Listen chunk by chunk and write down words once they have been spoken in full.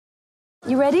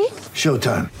You ready?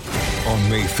 Showtime. On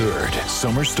May 3rd,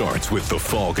 summer starts with The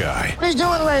Fall Guy. Let's do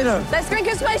it later. Let's drink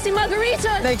a spicy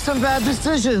margarita. Make some bad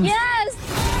decisions. Yes!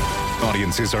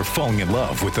 Audiences are falling in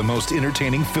love with the most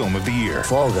entertaining film of the year.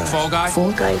 Fall Guy. Fall Guy?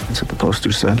 Fall Guy. That's what the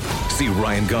poster said. See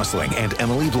Ryan Gosling and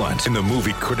Emily Blunt in the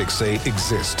movie critics say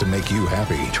exists to make you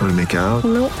happy. Trying to make it out?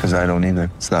 Nope. Because I don't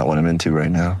either. It's not what I'm into right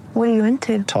now. What are you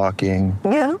into? Talking.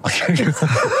 Yeah.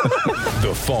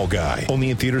 The Fall Guy.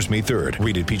 Only in theaters May 3rd.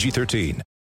 Rated PG-13.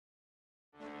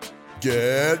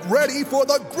 Get ready for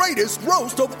the greatest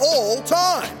roast of all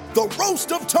time. The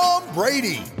Roast of Tom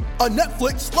Brady. A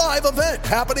Netflix live event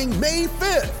happening May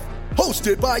 5th.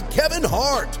 Hosted by Kevin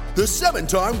Hart. The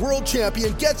 7-time world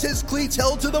champion gets his cleats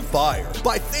held to the fire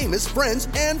by famous friends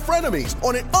and frenemies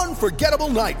on an unforgettable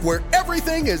night where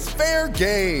everything is fair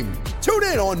game. Tune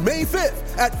in on May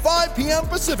 5th at 5 p.m.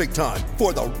 Pacific time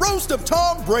for the Roast of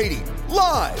Tom Brady.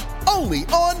 Live only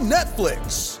on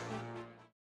Netflix.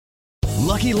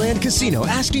 Lucky Land Casino,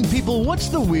 asking people, what's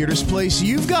the weirdest place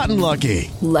you've gotten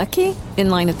lucky? Lucky? In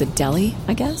line at the deli,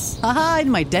 I guess? Aha,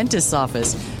 in my dentist's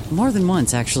office. More than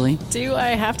once, actually. Do I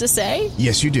have to say?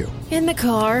 Yes, you do. In the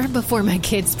car before my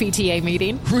kids' PTA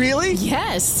meeting. Really?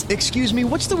 Yes. Excuse me,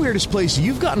 what's the weirdest place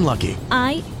you've gotten lucky?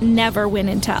 I never win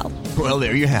and tell. Well,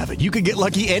 there you have it. You can get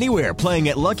lucky anywhere, playing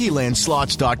at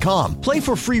LuckyLandSlots.com. Play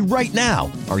for free right now.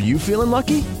 Are you feeling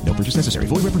lucky? No purchase necessary.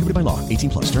 Void where prohibited by law. 18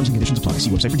 plus. Terms and conditions apply. See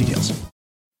website for details.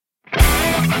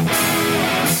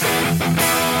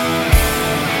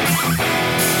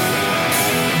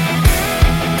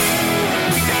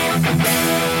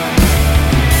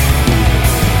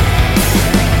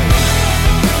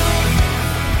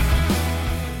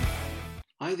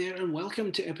 Hi there and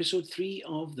welcome to episode 3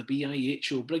 of the BI8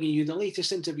 Show, bringing you the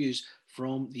latest interviews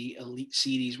from the Elite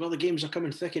Series. Well, the games are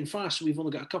coming thick and fast, so we've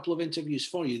only got a couple of interviews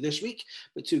for you this week,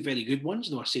 but two very good ones,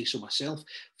 though I say so myself.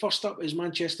 First up is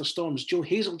Manchester Storm's Joe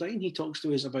Hazeldine. He talks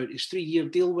to us about his 3-year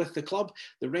deal with the club,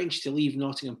 the wrench to leave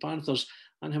Nottingham Panthers,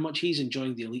 and how much he's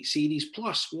enjoying the Elite Series.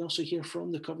 Plus, we also hear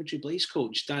from the Coventry Blaze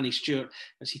coach, Danny Stewart,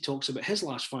 as he talks about his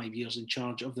last 5 years in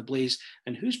charge of the Blaze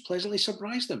and who's pleasantly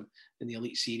surprised him in the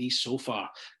Elite Series so far.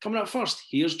 Coming up first,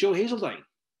 here's Joe Hazeldine.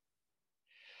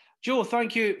 Joe,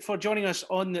 thank you for joining us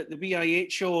on the BI8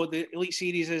 Show. The Elite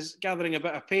Series is gathering a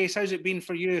bit of pace. How's it been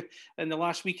for you in the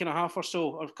last week and a half or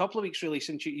so, or a couple of weeks really,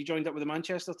 since you joined up with the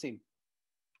Manchester team?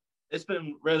 It's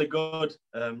been really good,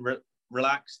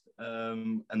 relaxed,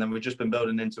 and then we've just been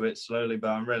building into it slowly, but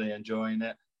I'm really enjoying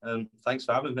it. Thanks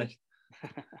for having me.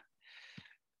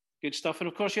 Good stuff. And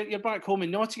of course, you're back home in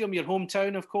Nottingham, your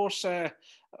hometown, of course, a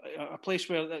place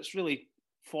where that's really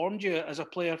formed you as a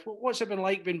player. What's it been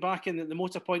like being back in the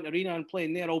Motorpoint Arena and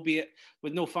playing there, albeit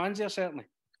with no fans there, certainly?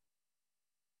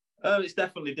 It's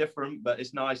definitely different, but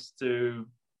it's nice to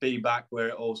be back where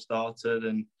it all started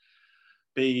and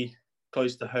be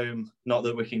close to home. Not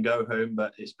that we can go home,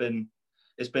 but it's been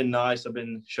nice. I've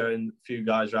been showing a few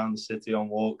guys around the city on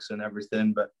walks and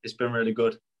everything, but it's been really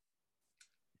good.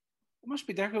 It must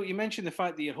be difficult. You mentioned the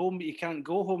fact that you're home, but you can't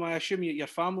go home. I assume your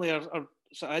family are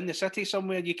sort of in the city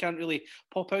somewhere. You can't really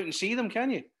pop out and see them, can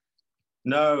you?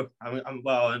 No, I'm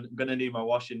going to need my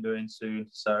washing doing soon,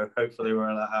 so hopefully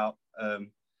we're that out.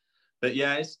 But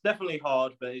yeah, it's definitely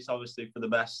hard, but it's obviously for the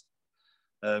best,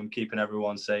 keeping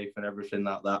everyone safe and everything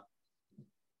like that.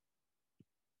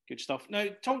 Good stuff. Now,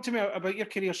 talk to me about your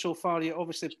career so far.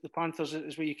 Obviously, the Panthers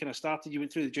is where you kind of started. You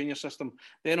went through the junior system,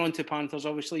 then on to Panthers,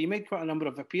 obviously. You made quite a number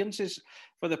of appearances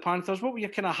for the Panthers. What were your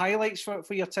kind of highlights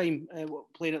for your time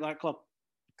playing at that club?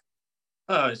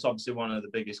 It's obviously one of the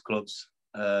biggest clubs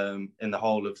in the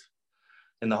whole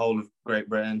of Great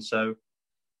Britain. So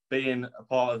being a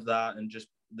part of that and just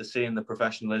seeing the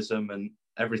professionalism and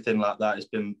everything like that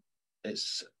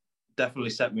it's definitely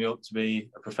set me up to be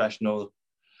a professional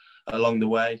along the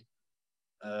way,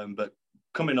 but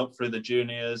coming up through the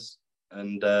juniors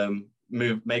and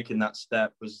making that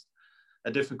step was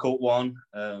a difficult one,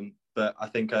 but I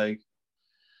think I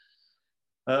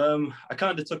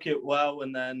kind of took it well,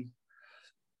 and then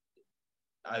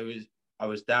I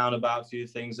was down about a few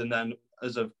things, and then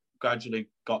as I've gradually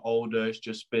got older, it's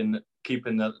just been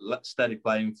keeping the steady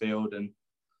playing field and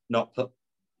not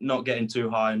getting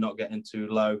too high and not getting too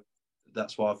low.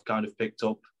 That's what I've kind of picked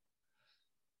up,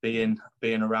 being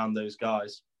around those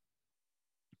guys.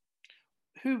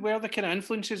 Who were the kind of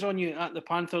influences on you at the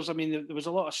Panthers? I mean, there was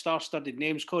a lot of star-studded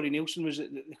names. Corey Nielsen was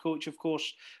the coach, of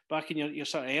course, back in your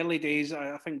sort of early days.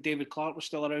 I think David Clark was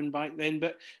still around back then.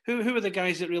 But who were the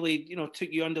guys that really,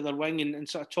 took you under their wing and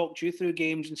sort of talked you through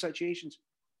games and situations?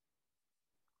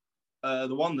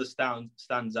 The one that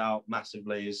stands out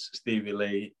massively is Stevie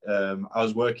Lee. I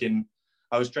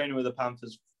was training with the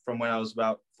Panthers from when I was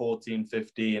about 14,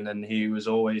 15, and he was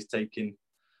always taking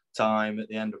time at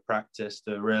the end of practice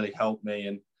to really help me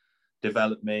and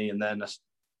develop me. And then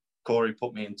Corey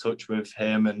put me in touch with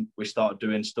him, and we started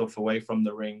doing stuff away from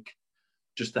the rink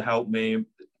just to help me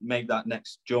make that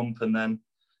next jump. And then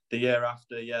the year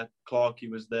after, Clarkey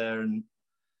was there, and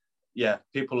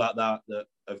people like that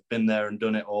have been there and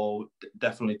done it all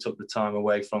definitely took the time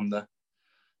away from the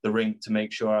rink to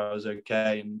make sure I was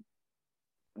okay and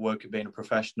work at being a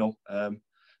professional.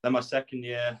 Then my second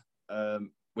year,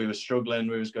 we were struggling.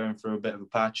 We was going through a bit of a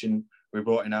patch, and we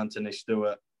brought in Anthony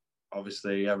Stewart.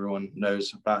 Obviously, everyone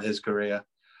knows about his career,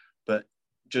 but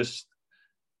just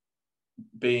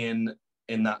being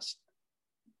in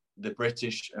the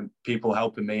British and people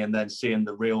helping me, and then seeing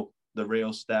the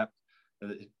real step,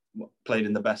 played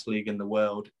in the best league in the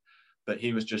world, but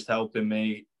he was just helping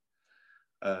me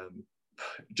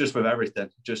just with everything,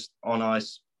 just on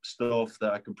ice stuff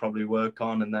that I could probably work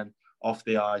on, and then off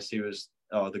the ice he was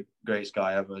the greatest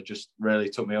guy ever. Just really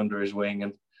took me under his wing,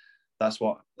 and that's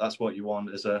what you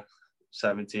want as a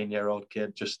 17-year-old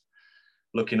kid, just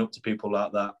looking up to people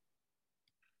like that.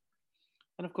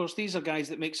 And of course, these are guys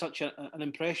that make such an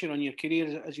impression on your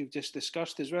career, as you've just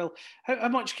discussed as well. How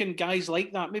much can guys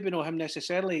like that, maybe not him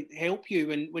necessarily, help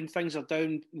you when things are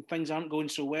down and things aren't going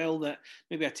so well, that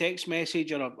maybe a text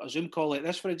message or a Zoom call like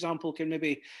this, for example, can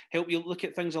maybe help you look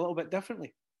at things a little bit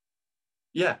differently?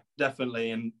 Yeah,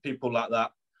 definitely. And people like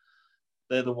that,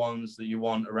 they're the ones that you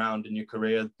want around in your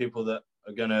career, people that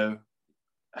are going to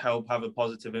help have a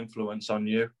positive influence on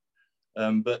you.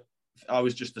 But I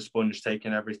was just a sponge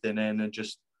taking everything in, and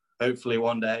just hopefully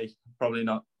one day, probably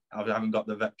not, I haven't got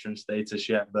the veteran status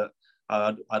yet, but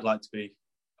I'd like to be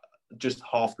just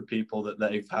half the people that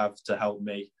they have to help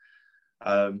me.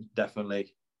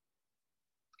 Definitely.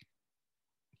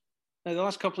 Now, the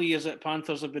last couple of years at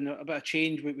Panthers have been a bit of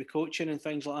change with coaching and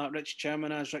things like that. Rich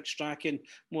Chermanas, Rick Strachan,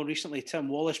 more recently Tim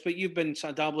Wallace. But you've been sort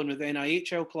of dabbling with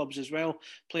NIHL clubs as well,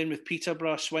 playing with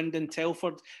Peterborough, Swindon,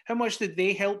 Telford. How much did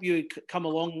they help you come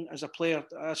along as a player,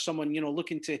 as someone,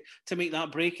 looking to make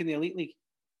that break in the Elite League?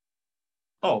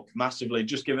 Oh, massively.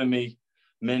 Just giving me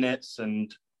minutes,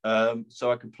 and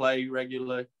so I could play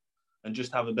regularly and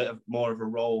just have a bit more of a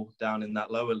role down in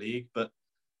that lower league. But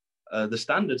the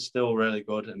standard's still really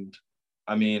good. And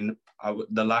I mean,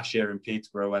 the last year in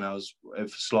Peterborough when I was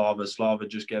with Slava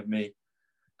just gave me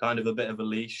kind of a bit of a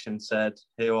leash and said,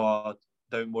 here you are,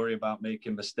 don't worry about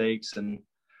making mistakes and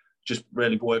just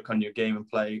really work on your game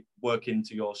and work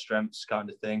into your strengths kind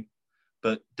of thing.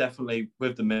 But definitely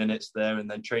with the minutes there and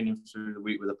then training through the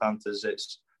week with the Panthers,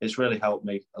 it's really helped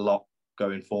me a lot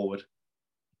going forward.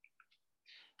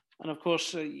 And of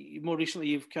course, more recently,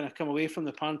 you've kind of come away from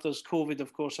the Panthers. COVID,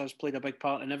 of course, has played a big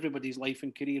part in everybody's life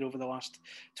and career over the last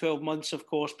 12 months, of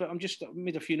course. But I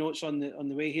made a few notes on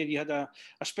the way here. You had a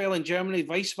spell in Germany,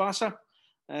 Weisswasser,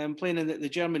 playing in the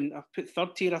German, I've put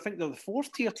third tier. I think they're the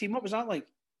fourth tier team. What was that like?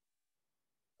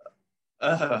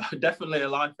 Definitely a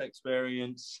life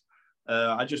experience.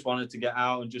 I just wanted to get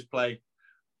out and just play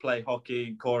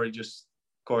hockey. Corey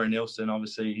Nielsen,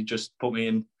 obviously, he just put me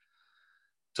in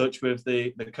touch with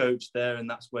the coach there, and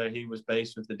that's where he was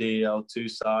based with the DEL2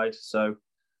 side. So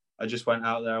I just went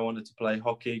out there. I wanted to play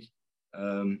hockey.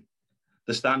 The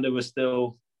standard was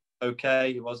still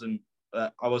okay.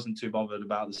 I wasn't too bothered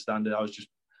about the standard. I was just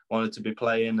wanted to be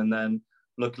playing, and then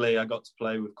luckily I got to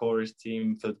play with Corey's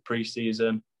team for the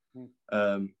pre-season.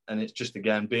 And it's just,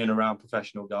 again, being around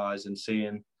professional guys and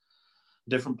seeing a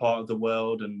different part of the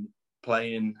world and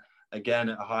playing again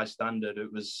at a high standard.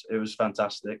 It was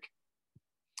fantastic.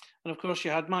 And of course, you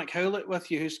had Mac Howlett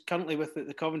with you, who's currently with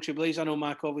the Coventry Blaze. I know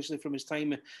Mac, obviously, from his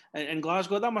time in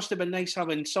Glasgow. That must have been nice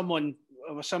having someone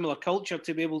of a similar culture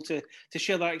to be able to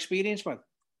share that experience with.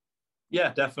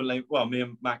 Yeah, definitely. Well, me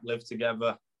and Mac lived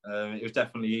together. It was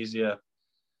definitely easier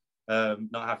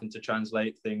not having to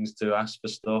translate things to ask for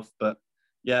stuff. But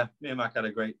yeah, me and Mac had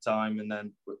a great time. And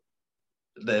then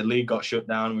the league got shut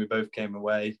down and we both came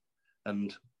away.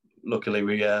 And luckily,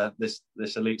 this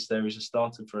Elite Series has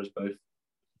started for us both.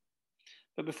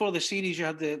 But before the series, you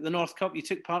had the North Cup. You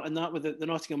took part in that with the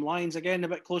Nottingham Lions, again, a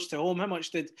bit close to home. How much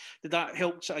did that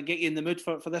help sort of get you in the mood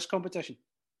for this competition?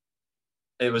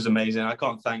 It was amazing. I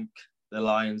can't thank the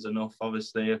Lions enough,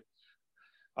 obviously.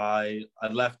 I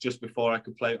left just before I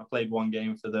could play. I played one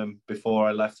game for them before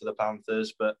I left for the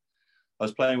Panthers, but I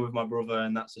was playing with my brother,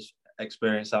 and that's an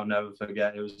experience I'll never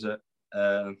forget. It was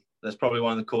that's probably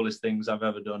one of the coolest things I've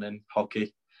ever done in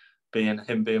hockey, being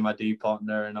my D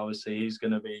partner, and obviously he's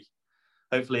going to be.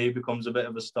 Hopefully he becomes a bit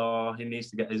of a star. He needs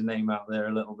to get his name out there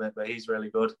a little bit, but he's really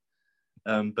good.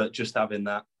 But just having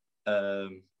that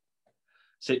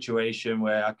situation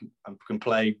where I can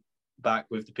play back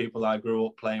with the people that I grew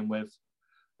up playing with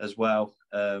as well.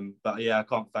 But yeah, I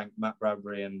can't thank Matt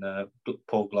Bradbury and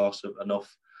Paul Gloss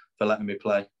enough for letting me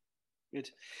play. Good.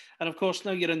 And of course,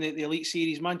 now you're in the Elite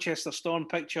Series. Manchester Storm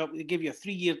picked you up. They gave you a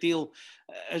 3-year deal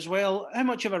as well. How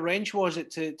much of a wrench was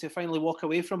it to finally walk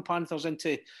away from Panthers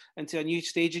into a new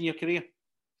stage in your career?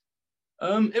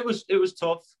 It was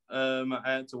tough. I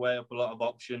had to weigh up a lot of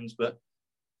options, but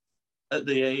at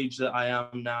the age that I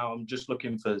am now, I'm just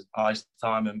looking for ice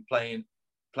time and playing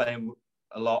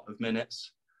a lot of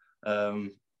minutes.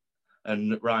 And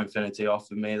Ryan Finnerty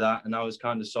offered me that, and I was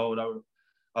kind of sold.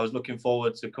 I was looking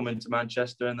forward to coming to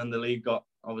Manchester, and then the league got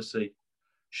obviously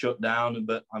shut down.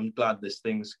 But I'm glad this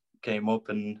thing's came up,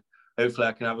 and hopefully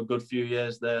I can have a good few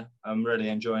years there. I'm really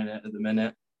enjoying it at the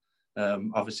minute.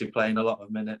 Obviously playing a lot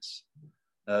of minutes.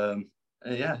 And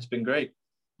yeah, it's been great.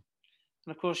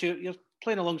 And of course, you're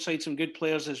playing alongside some good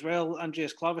players as well.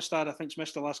 Andreas Klavestad, I think, has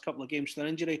missed the last couple of games for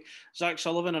injury. Zach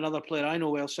Sullivan, another player I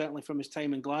know well, certainly from his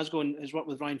time in Glasgow, and has worked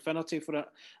with Ryan Finnerty for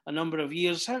a number of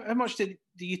years. How much do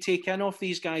you take in off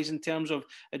these guys in terms of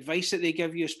advice that they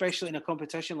give you, especially in a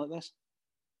competition like this?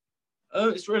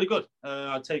 It's really good.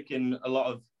 I take in a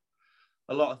lot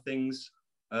of things,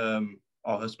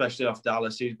 especially off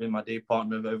Dallas. He's been my D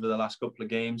partner over the last couple of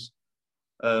games.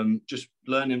 Just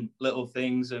learning little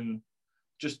things and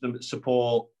just the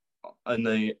support on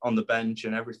the bench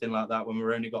and everything like that. When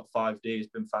we've only got 5D, it's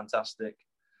been fantastic.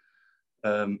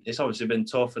 It's obviously been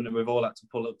tough, and we've all had to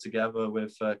pull up together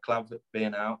with Clav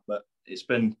being out. But it's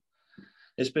been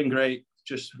great.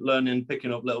 Just learning,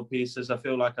 picking up little pieces. I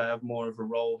feel like I have more of a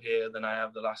role here than I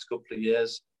have the last couple of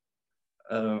years.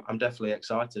 I'm definitely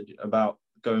excited about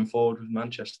going forward with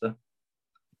Manchester.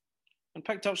 And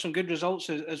picked up some good results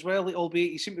as well,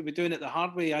 albeit you seem to be doing it the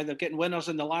hard way, either getting winners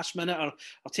in the last minute or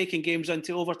taking games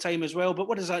into overtime as well. But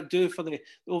what does that do for the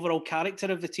overall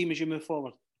character of the team as you move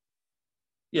forward?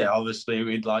 Yeah, obviously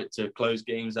we'd like to close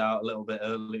games out a little bit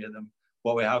earlier than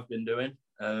what we have been doing.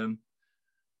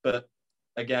 But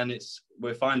again,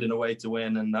 we're finding a way to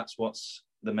win, and that's what's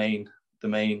the main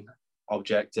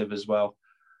objective as well.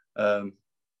 But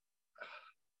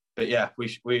yeah,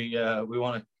 we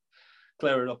want to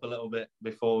clear it up a little bit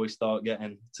before we start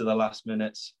getting to the last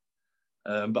minutes.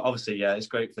 But obviously, yeah, it's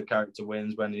great for character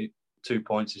wins when 2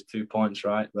 points is 2 points,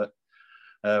 right? But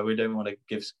we don't want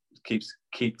to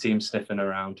keep teams sniffing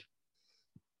around.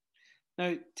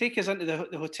 Now, take us into the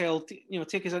hotel.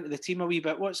 Take us into the team a wee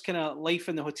bit. What's kind of life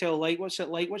in the hotel like? What's it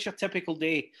like? What's your typical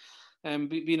day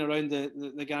being around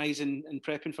the guys and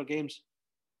prepping for games?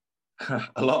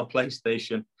 A lot of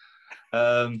PlayStation,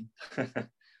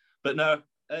 but no.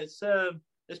 It's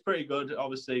pretty good.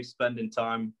 Obviously, spending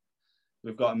time.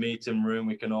 We've got a meeting room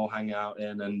we can all hang out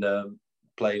in and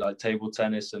play like table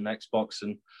tennis and Xbox.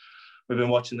 And we've been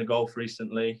watching the golf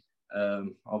recently.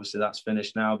 Obviously, that's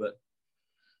finished now. But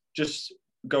just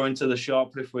going to the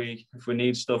shop if we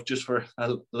need stuff, just for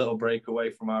a little break away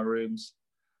from our rooms.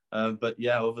 But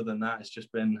yeah, other than that, it's just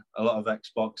been a lot of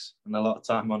Xbox and a lot of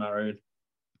time on our own.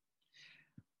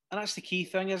 And that's the key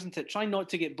thing, isn't it? Try not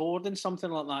to get bored in something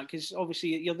like that, because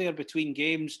obviously you're there between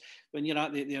games. When you're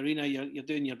at the arena, you're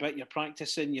doing your bit, you're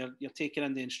practicing, you're taking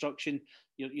in the instruction,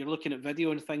 you're looking at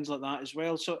video and things like that as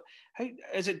well. So how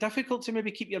is it difficult to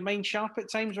maybe keep your mind sharp at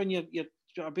times when you're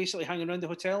basically hanging around the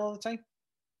hotel all the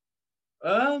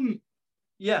time?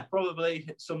 Yeah, probably.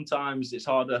 Sometimes it's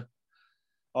harder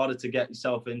to get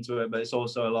yourself into it, but it's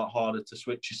also a lot harder to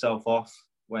switch yourself off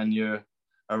when you're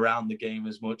around the game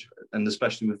as much, and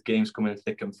especially with games coming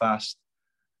thick and fast.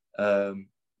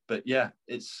 But yeah,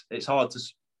 it's hard to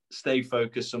stay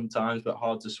focused sometimes, but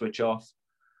hard to switch off.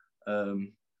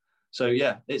 So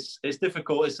yeah, it's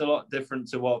difficult. It's a lot different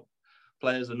to what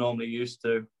players are normally used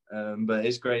to. But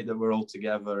it's great that we're all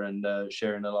together and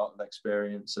sharing a lot of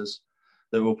experiences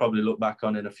that we'll probably look back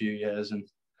on in a few years, and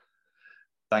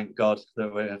thank God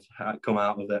that we've come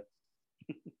out of it.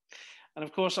 And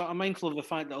of course, I'm mindful of the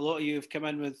fact that a lot of you have come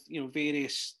in with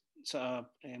various sort of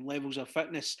levels of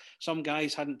fitness. Some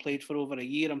guys hadn't played for over a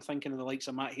year. I'm thinking of the likes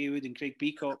of Matt Haywood and Craig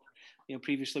Peacock.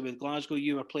 Previously with Glasgow,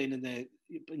 you were playing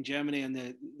in Germany in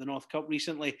the North Cup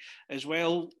recently as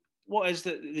well. What is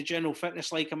the general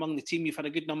fitness like among the team? You've had a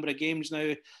good number of games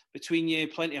now between you,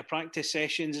 plenty of practice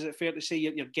sessions. Is it fair to say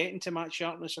you're getting to match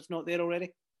sharpness, if not there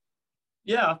already?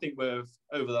 Yeah, I think over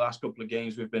the last couple of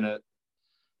games we've been at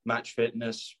match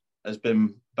fitness. Has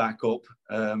been back up,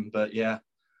 but yeah,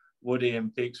 Woody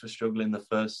and Peaks were struggling the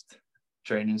first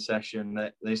training session.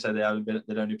 They said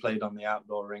they'd only played on the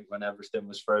outdoor rink when everything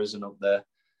was frozen up there.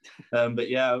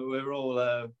 But yeah, we're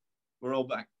all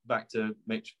back to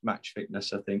match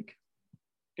fitness, I think.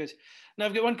 Good. Now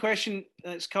I've got one question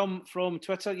that's come from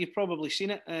Twitter. You've probably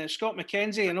seen it. Scott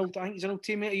McKenzie, I think he's an old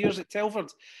teammate of yours at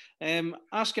Telford,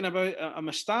 asking about a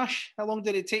moustache. How long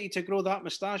did it take you to grow that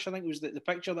moustache? I think it was the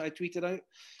picture that I tweeted out.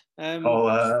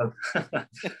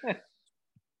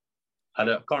 I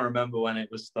can't remember when it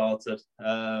was started.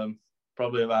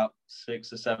 Probably about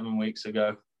 6 or 7 weeks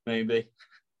ago, maybe.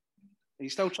 Are you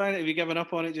still trying it? Have you given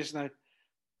up on it just now?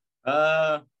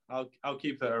 I'll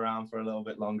keep it around for a little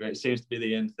bit longer. It seems to be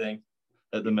the in thing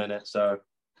at the minute, so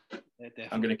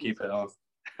I'm going to keep it on.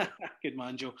 Good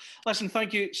man, Joe. Listen,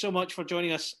 thank you so much for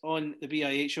joining us on the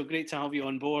BI8 show. Great to have you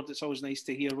on board. It's always nice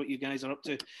to hear what you guys are up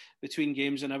to between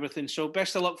games and everything. So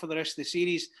best of luck for the rest of the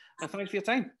series, and thanks for your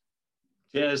time.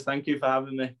 Cheers. Thank you for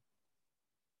having me.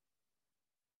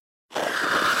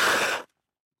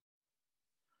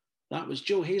 That was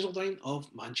Joe Hazeldine of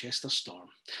Manchester Storm.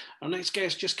 Our next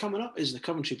guest just coming up is the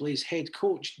Coventry Blaze head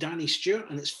coach, Danny Stewart,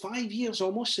 and it's 5 years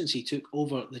almost since he took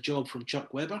over the job from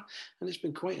Chuck Webber, and it's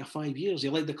been quite a 5 years. He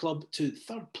led the club to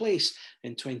third place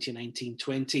in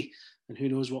 2019-20, and who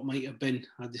knows what might have been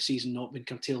had the season not been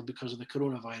curtailed because of the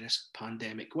coronavirus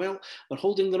pandemic. Well, they're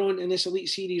holding their own in this Elite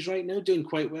Series right now, doing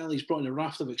quite well. He's brought in a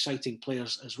raft of exciting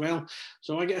players as well.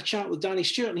 So I get a chat with Danny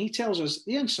Stewart, and he tells us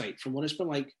the insight from what it's been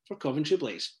like for Coventry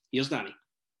Blaze. Here's Danny.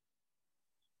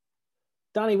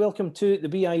 Danny, welcome to the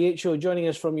BI8 show, joining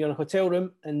us from your hotel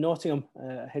room in Nottingham,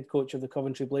 head coach of the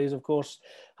Coventry Blaze, of course.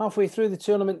 Halfway through the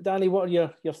tournament, Danny, what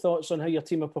are your thoughts on how your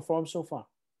team have performed so far?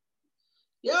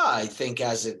 Yeah, I think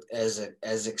as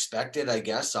expected, I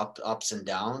guess, ups and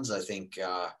downs. I think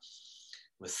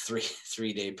with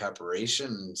three-day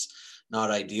preparation, it's not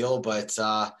ideal, but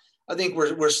I think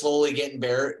we're slowly getting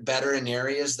better in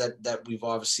areas that we've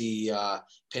obviously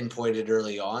pinpointed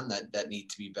early on that need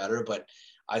to be better. But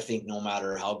I think no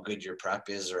matter how good your prep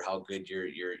is or how good your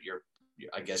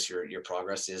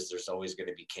progress is, there's always going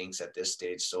to be kinks at this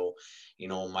stage. So,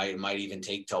 might even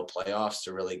take till playoffs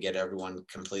to really get everyone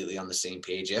completely on the same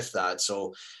page, if that.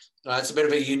 So it's a bit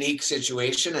of a unique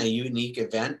situation, a unique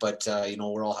event, but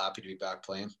we're all happy to be back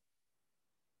playing.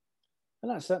 And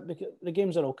that's it, because the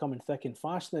games are all coming thick and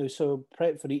fast now. So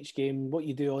prep for each game, what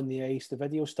you do on the ice, the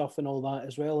video stuff and all that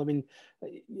as well. I mean,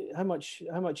 how much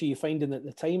are you finding at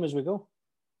the time as we go?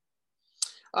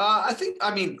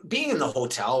 Being in the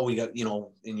hotel, we got,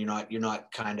 and you're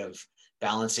not kind of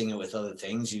balancing it with other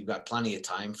things. You've got plenty of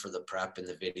time for the prep and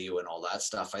the video and all that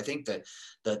stuff. I think that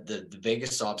the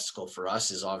biggest obstacle for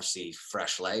us is obviously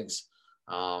fresh legs.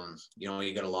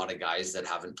 You got a lot of guys that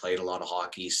haven't played a lot of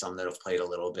hockey, some that have played a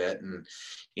little bit, and,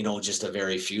 just a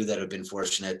very few that have been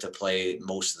fortunate to play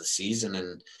most of the season.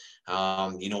 And,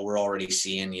 we're already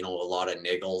seeing, a lot of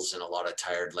niggles and a lot of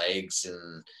tired legs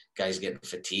and guys getting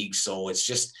fatigued. So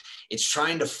it's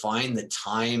trying to find the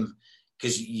time,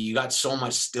 because you got so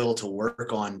much still to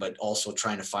work on, but also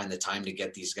trying to find the time to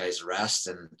get these guys rest.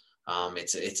 And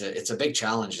it's a big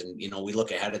challenge. And, we look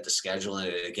ahead at the schedule and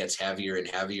it gets heavier and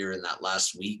heavier in that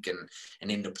last week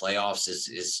and into playoffs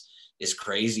is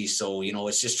crazy. So,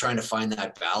 it's just trying to find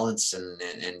that balance and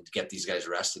get these guys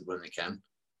rested when they can.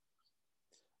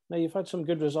 Now, you've had some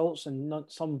good results and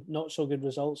not so good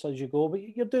results as you go, but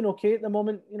you're doing okay at the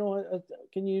moment.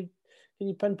 Can you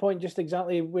pinpoint just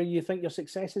exactly where you think your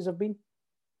successes have been?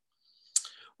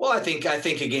 Well, I think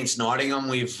against Nottingham,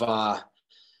 we've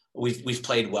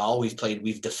played well.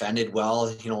 We've defended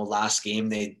well. Last game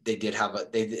they did have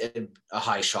a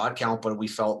high shot count, but we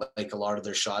felt like a lot of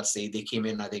their shots, they came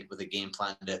in, I think, with a game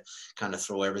plan to kind of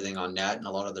throw everything on net, and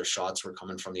a lot of their shots were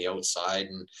coming from the outside.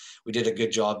 And we did a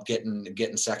good job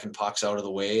getting second pucks out of the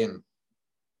way and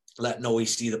letting Noe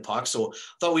see the puck. So I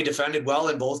thought we defended well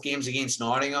in both games against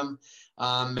Nottingham.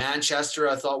 Manchester,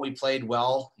 I thought we played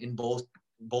well in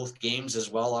both games as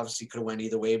well. Obviously could have went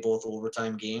either way, both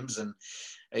overtime games. And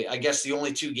I guess the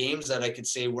only two games that I could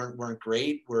say weren't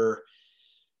great were,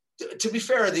 to be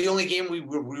fair, the only game we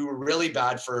were really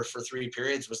bad for 3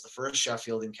 periods was the first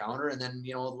Sheffield encounter. And then,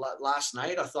 last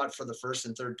night, I thought for the first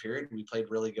and third period, we played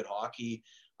really good hockey.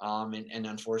 And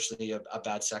unfortunately, a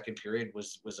bad second period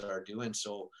was our doing.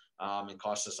 So it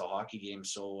cost us a hockey game.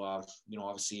 So,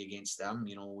 obviously against them,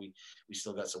 we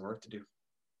still got some work to do.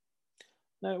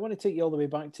 Now, I want to take you all the way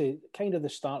back to kind of the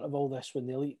start of all this when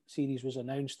the Elite Series was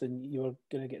announced and you were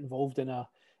going to get involved in a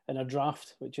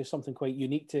draft, which is something quite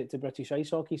unique to British ice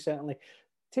hockey, certainly.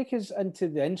 Take us into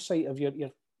the insight of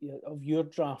your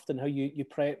draft and how you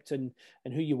prepped and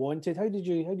who you wanted. How did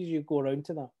you go around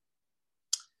to that?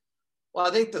 Well, I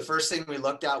think the first thing we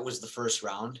looked at was the first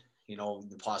round,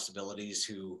 the possibilities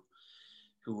who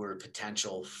were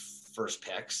potential first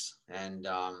picks. And,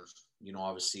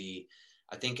 obviously,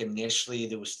 I think initially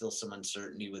there was still some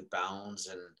uncertainty with Bounds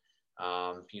and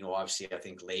Obviously I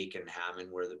think Lake and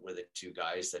Hammond were the two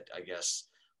guys that I guess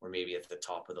were maybe at the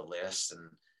top of the list.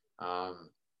 And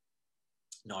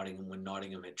when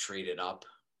Nottingham had traded up,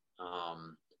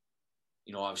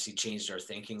 obviously changed our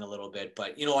thinking a little bit.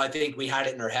 But, I think we had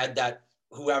it in our head that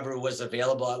whoever was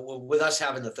available, with us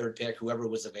having the third pick, whoever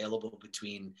was available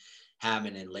between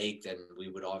Hammond and Lake, then we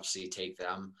would obviously take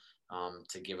them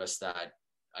to give us that,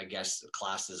 I guess,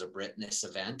 class as a Britness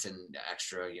event and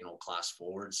extra, class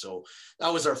forward. So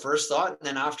that was our first thought. And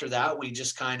then after that, we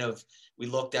just we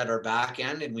looked at our back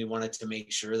end and we wanted to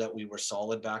make sure that we were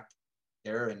solid back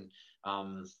there. And,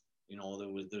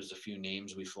 there's a few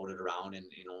names we floated around and,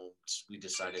 we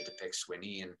decided to pick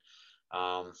Swinney and,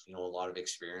 a lot of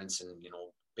experience and,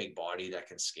 big body that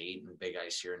can skate and big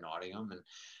ice here in Nottingham.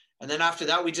 And then after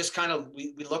that, we just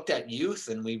we looked at youth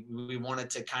and we wanted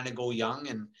to go young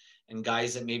and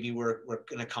guys that maybe were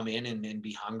going to come in and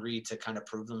be hungry to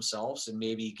prove themselves and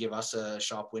maybe give us a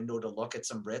shop window to look at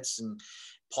some Brits and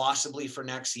possibly for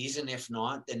next season. If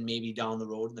not, then maybe down the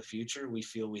road in the future, we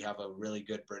feel we have a really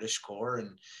good British core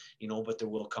and, but there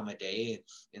will come a day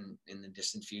in the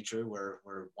distant future where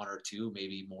one or two,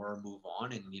 maybe more move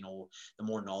on. And, the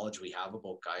more knowledge we have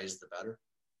about guys, the better.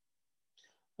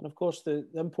 And of course, the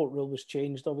import rule was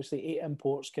changed. Obviously, 8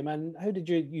 imports came in. How did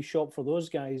you shop for those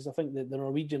guys? I think that the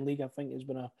Norwegian League, has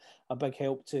been a big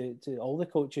help to all the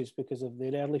coaches because of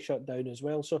their early shutdown as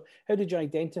well. So how did you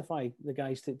identify the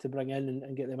guys to bring in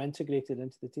and get them integrated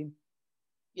into the team?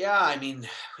 Yeah, I mean,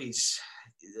 I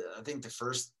think the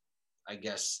first,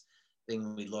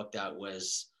 thing we looked at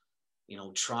was,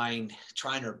 trying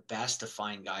our best to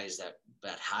find guys that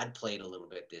had played a little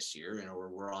bit this year, or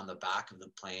were on the back of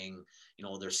the playing,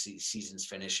 their seasons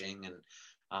finishing. And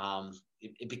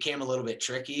it became a little bit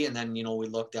tricky. And then, we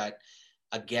looked at,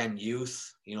 again,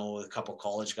 youth, a couple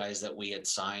college guys that we had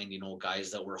signed,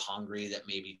 guys that were hungry that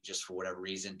maybe just for whatever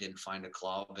reason didn't find a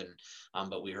club. And,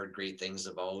 but we heard great things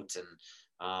about, and,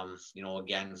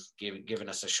 again, giving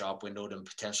us a shop window to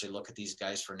potentially look at these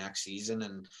guys for next season.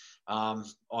 And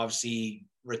obviously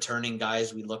returning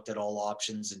guys, we looked at all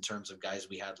options in terms of guys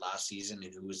we had last season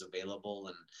and who was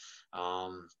available.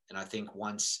 And I think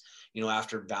once,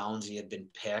 after Boundsy had been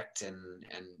picked and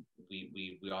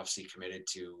we obviously committed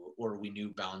to, or we knew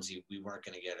Boundsy, we weren't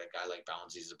going to get a guy like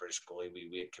Boundsy as a British goalie.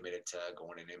 We had committed to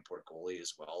going an import goalie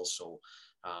as well. So,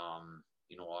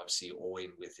 obviously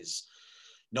Owen with his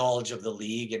knowledge of the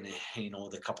league and,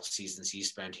 the couple seasons he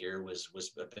spent here was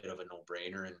a bit of a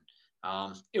no-brainer. And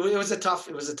it was a tough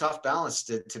balance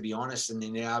to be honest. And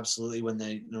then absolutely when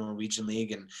the Norwegian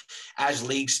League and as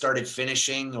leagues started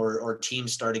finishing or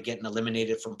teams started getting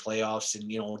eliminated from playoffs in,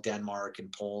 Denmark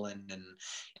and Poland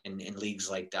and leagues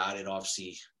like that, it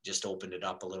obviously just opened it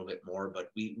up a little bit more. But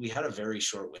we had a very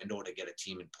short window to get a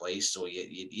team in place. So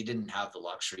you didn't have the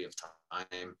luxury of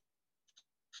time.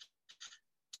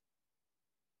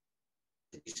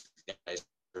 These guys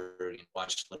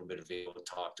watched a little bit of video,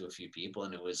 talked to a few people,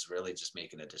 and it was really just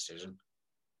making a decision.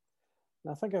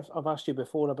 I think I've asked you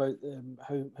before about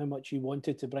how much you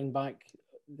wanted to bring back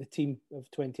the team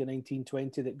of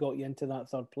 2019-20 that got you into that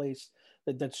third place,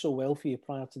 that did so well for you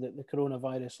prior to the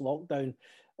coronavirus lockdown.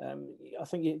 I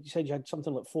think you said you had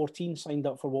something like 14 signed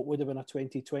up for what would have been a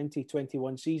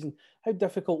 2020-21 season. How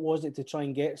difficult was it to try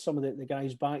and get some of the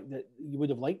guys back that you would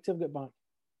have liked to have got back?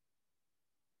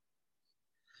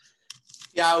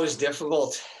 Yeah, it was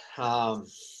difficult. It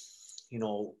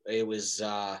was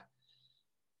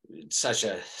such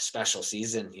a special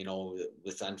season,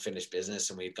 with unfinished business,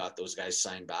 and we got those guys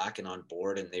signed back and on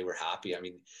board, and they were happy. I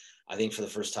mean, I think for the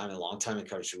first time in a long time in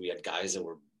coverage, we had guys that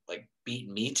were like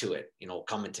beating me to it,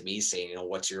 coming to me saying,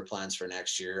 what's your plans for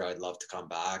next year? I'd love to come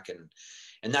back.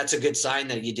 And that's a good sign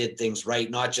that you did things right,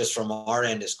 not just from our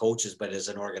end as coaches, but as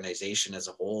an organization as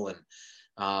a whole.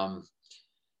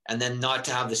 And then not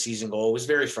to have the season go, it was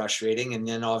very frustrating. And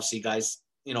then obviously guys,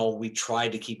 we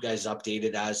tried to keep guys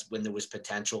updated as when there was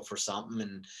potential for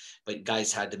something, but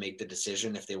guys had to make the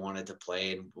decision if they wanted to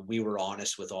play. And we were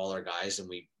honest with all our guys, and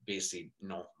we basically,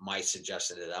 my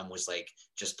suggestion to them was like,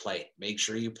 just play, make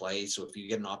sure you play. So if you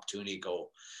get an opportunity,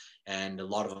 go. And a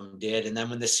lot of them did. And then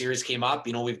when the series came up,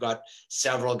 we've got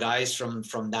several guys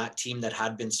from that team that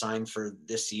had been signed for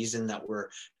this season that were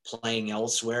playing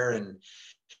elsewhere, and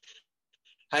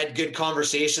I had good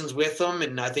conversations with them.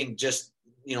 And I think just,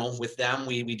 with them,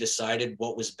 we decided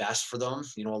what was best for them.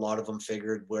 A lot of them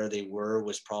figured where they were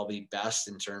was probably best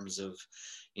in terms of,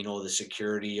 the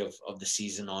security of the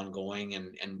season ongoing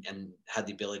and had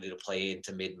the ability to play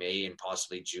into mid-May and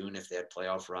possibly June if they had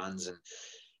playoff runs.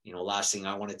 last thing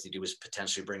I wanted to do was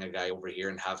potentially bring a guy over here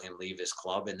and have him leave his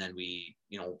club. And then we,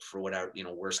 for whatever,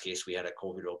 worst case, we had a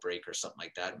COVID outbreak or something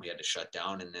like that, and we had to shut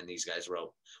down, and then these guys were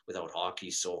out without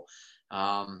hockey. So,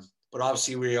 but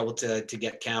obviously we were able to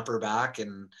get Camper back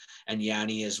and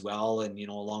Yanni as well. And,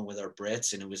 along with our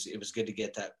Brits, and it was good to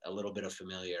get that a little bit of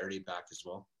familiarity back as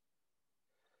well.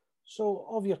 So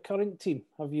of your current team,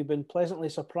 have you been pleasantly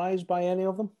surprised by any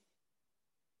of them?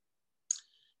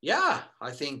 Yeah,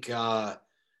 I think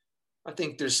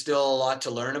there's still a lot to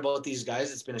learn about these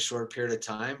guys. It's been a short period of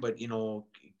time, but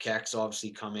Keck's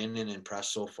obviously come in and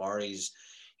impressed so far. He's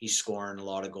scoring a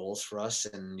lot of goals for us,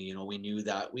 and we knew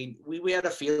that we had a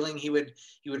feeling he would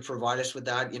provide us with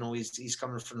that. He's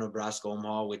coming from Nebraska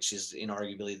Omaha, which is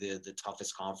inarguably the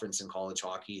toughest conference in college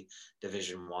hockey,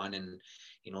 Division I, and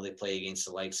they play against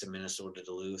the likes of Minnesota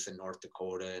Duluth and North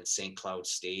Dakota and St. Cloud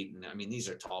State, and I mean these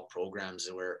are top programs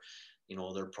where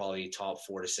they're probably top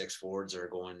 4 to 6 forwards are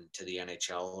going to the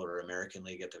NHL or American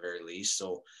League at the very least.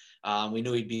 So we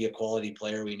knew he'd be a quality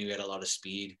player. We knew he had a lot of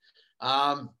speed.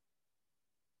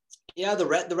 Yeah, the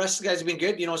rest of the guys have been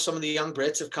good. Some of the young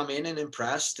Brits have come in and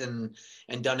impressed and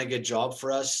done a good job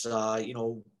for us. I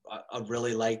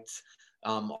really liked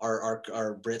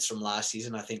our Brits from last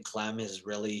season. I think Clements has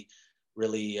really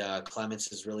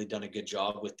done a good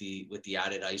job with the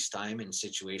added ice time and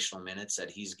situational minutes that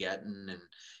he's getting. And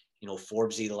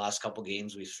Forbesy, the last couple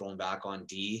games we've thrown back on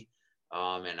D,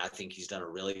 and I think he's done a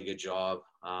really good job.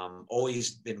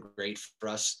 Always been great for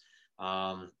us.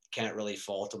 Can't really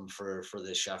fault him for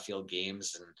the Sheffield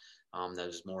games, and that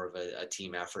was more of a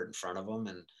team effort in front of him.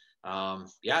 And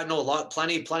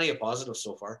plenty of positives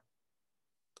so far.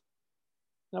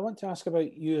 I want to ask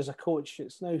about you as a coach.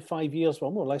 It's now 5 years,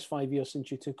 well, more or less 5 years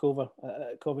since you took over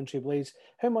at Coventry Blaze.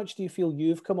 How much do you feel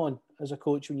you've come on as a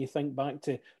coach when you think back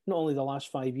to not only the last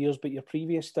 5 years, but your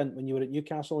previous stint when you were at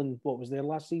Newcastle and what was their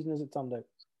last season, as it turned out?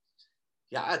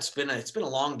 Yeah, it's been a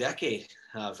long decade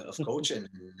of coaching,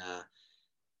 and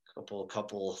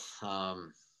couple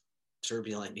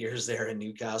turbulent years there in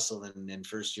Newcastle and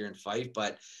first year in Fife,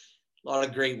 but a lot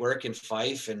of great work in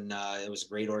Fife, and it was a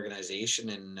great organization.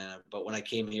 And but when I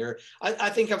came here, I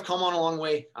think I've come on a long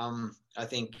way. I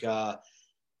think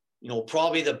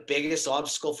probably the biggest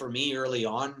obstacle for me early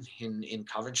on in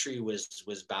Coventry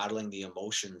was battling the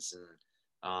emotions,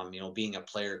 and being a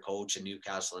player coach in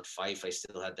Newcastle and Fife, I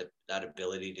still had that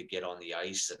ability to get on the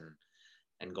ice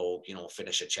and go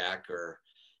finish a check, or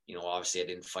obviously I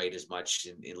didn't fight as much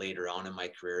later on in my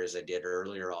career as I did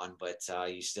earlier on, but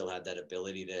you still had that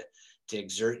ability to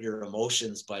exert your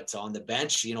emotions. But on the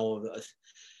bench, and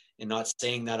not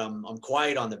saying that I'm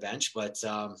quiet on the bench, but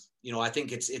I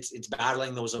think it's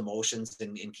battling those emotions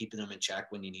and keeping them in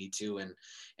check when you need to, and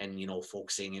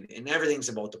focusing, and everything's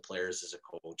about the players as a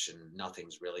coach, and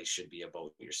nothing's really should be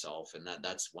about yourself. And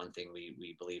that's one thing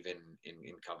we believe in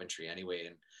Coventry anyway,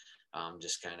 and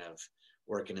just kind of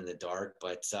working in the dark.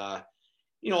 But I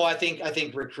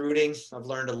think recruiting, I've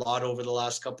learned a lot over the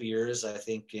last couple of years. I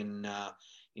think in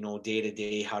day to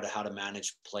day how to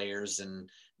manage players in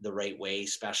the right way,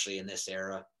 especially in this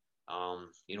era.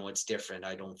 It's different.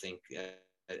 I don't think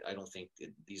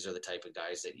these are the type of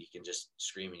guys that you can just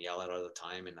scream and yell at all the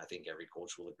time. And I think every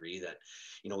coach will agree that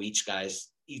each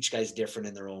guy's different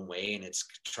in their own way, and it's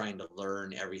trying to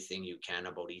learn everything you can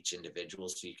about each individual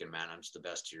so you can manage the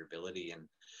best of your ability. And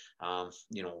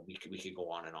we could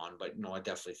go on and on, but I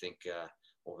definitely think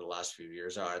over the last few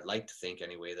years, I'd like to think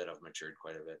anyway, that I've matured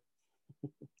quite a bit.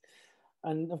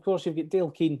 And of course, you've got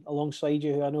Dale Keane alongside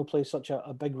you, who I know plays such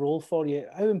a big role for you.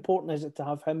 How important is it to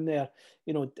have him there,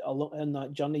 in that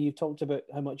journey? You talked about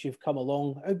how much you've come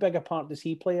along. How big a part does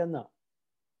he play in that?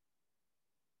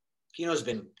 Keno's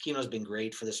been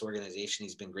great for this organization.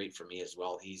 He's been great for me as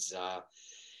well. He's,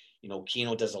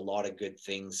 Keno does a lot of good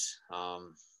things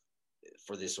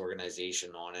for this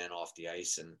organization on and off the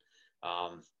ice. And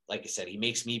like I said, he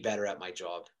makes me better at my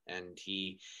job, and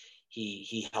he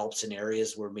helps in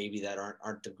areas where maybe that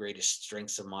aren't the greatest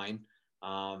strengths of mine.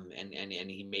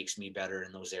 And he makes me better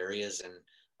in those areas. And,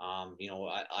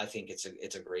 I think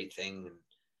it's a great thing.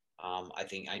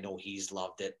 And I know he's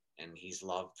loved it, and he's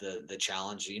loved the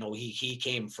challenge. He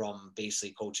came from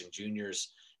basically coaching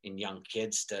juniors and young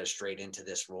kids to straight into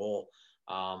this role.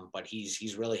 But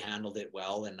he's really handled it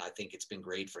well. And I think it's been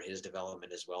great for his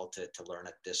development as well to learn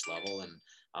at this level. And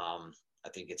I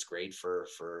think it's great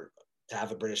to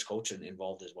have a British coach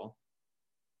involved as well.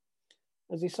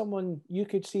 Is he someone you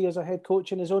could see as a head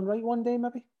coach in his own right one day,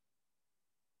 maybe?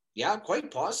 Yeah, quite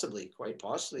possibly.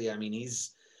 I mean,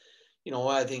 he's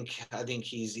I think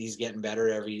he's getting better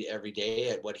every day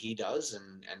at what he does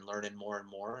and learning more and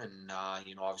more. And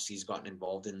obviously he's gotten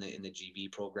involved in the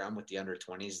GB program with the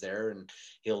under-20s there, and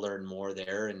he'll learn more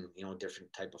there and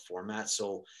different type of formats.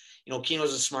 So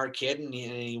Keno's a smart kid, and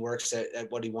he works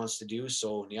at what he wants to do.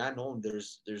 So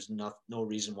there's no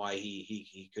reason why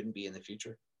he couldn't be in the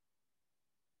future.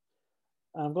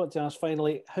 I've got to ask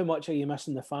finally, how much are you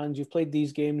missing the fans? You've played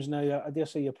these games now. I dare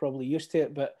say you're probably used to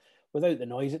it, but without the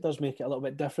noise, it does make it a little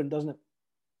bit different, doesn't it?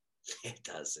 It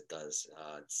does.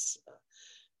 It's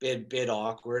a bit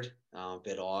awkward, a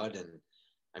bit odd. And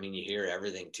I mean, you hear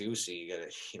everything too. So you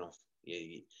gotta,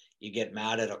 you get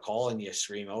mad at a call and you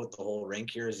scream out, the whole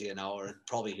rink hears you now, or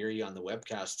probably hear you on the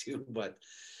webcast too. But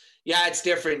yeah, it's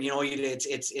different.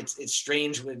 It's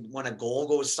strange when a goal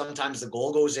goes, sometimes the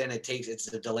goal goes in,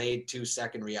 it's a delayed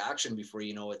 2-second reaction before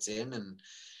it's in. And,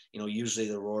 usually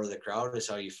the roar of the crowd is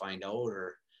how you find out,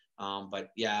 but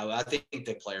yeah, I think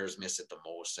the players miss it the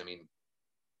most. I mean,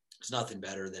 there's nothing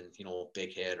better than,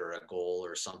 big hit or a goal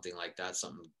or something like that.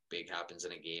 Something big happens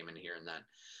in a game and hearing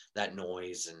that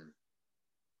noise, and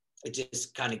it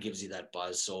just kind of gives you that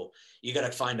buzz. So you got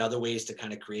to find other ways to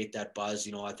kind of create that buzz.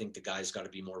 I think the guys got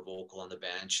to be more vocal on the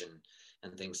bench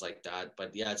and things like that.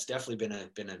 But yeah, it's definitely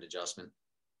been an adjustment.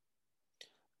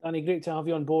 Danny, great to have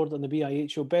you on board on the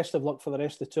BIH show. Best of luck for the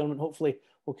rest of the tournament. Hopefully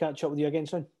we'll catch up with you again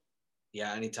soon.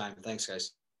 Yeah, anytime. Thanks,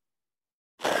 guys.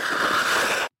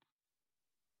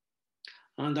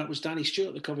 And that was Danny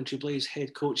Stewart, the Coventry Blaze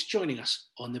head coach, joining us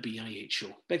on the BIH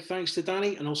show. Big thanks to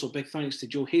Danny, and also big thanks to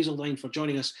Joe Hazeldine for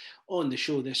joining us on the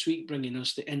show this week, bringing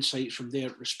us the insights from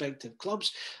their respective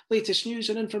clubs. Latest news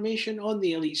and information on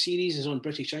the Elite Series is on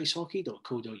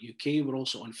britishicehockey.co.uk. We're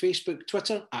also on Facebook,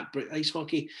 Twitter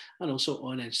 @BritIceHockey, and also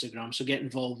on Instagram. So get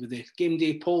involved with the game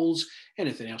day polls,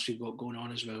 anything else we've got going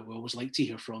on as well. We always like to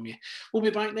hear from you. We'll be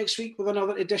back next week with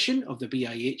another edition of the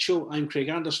BIH show. I'm Craig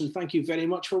Anderson. Thank you very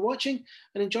much for watching,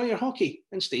 and enjoy your hockey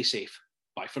and stay safe.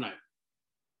 Bye for now.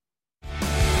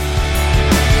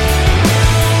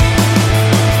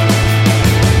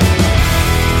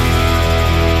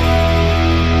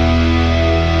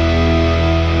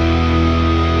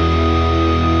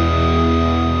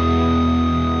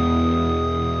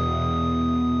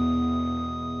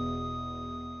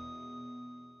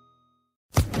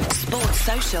 Sports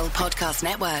Social Podcast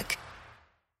Network.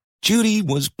 Judy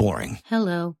was boring.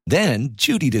 Hello. Then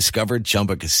Judy discovered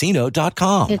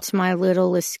ChumbaCasino.com. It's my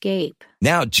little escape.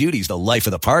 Now Judy's the life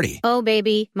of the party. Oh,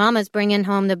 baby, mama's bringing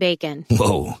home the bacon.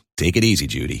 Whoa, take it easy,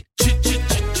 Judy.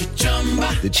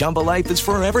 The Chumba life is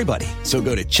for everybody. So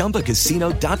go to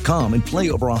ChumbaCasino.com and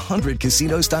play over 100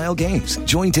 casino-style games.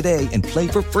 Join today and play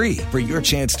for free for your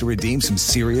chance to redeem some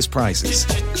serious prizes.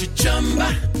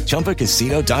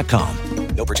 ChumbaCasino.com.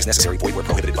 No purchase necessary. Void where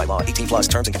prohibited by law. 18+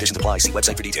 terms and conditions apply. See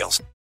website for details.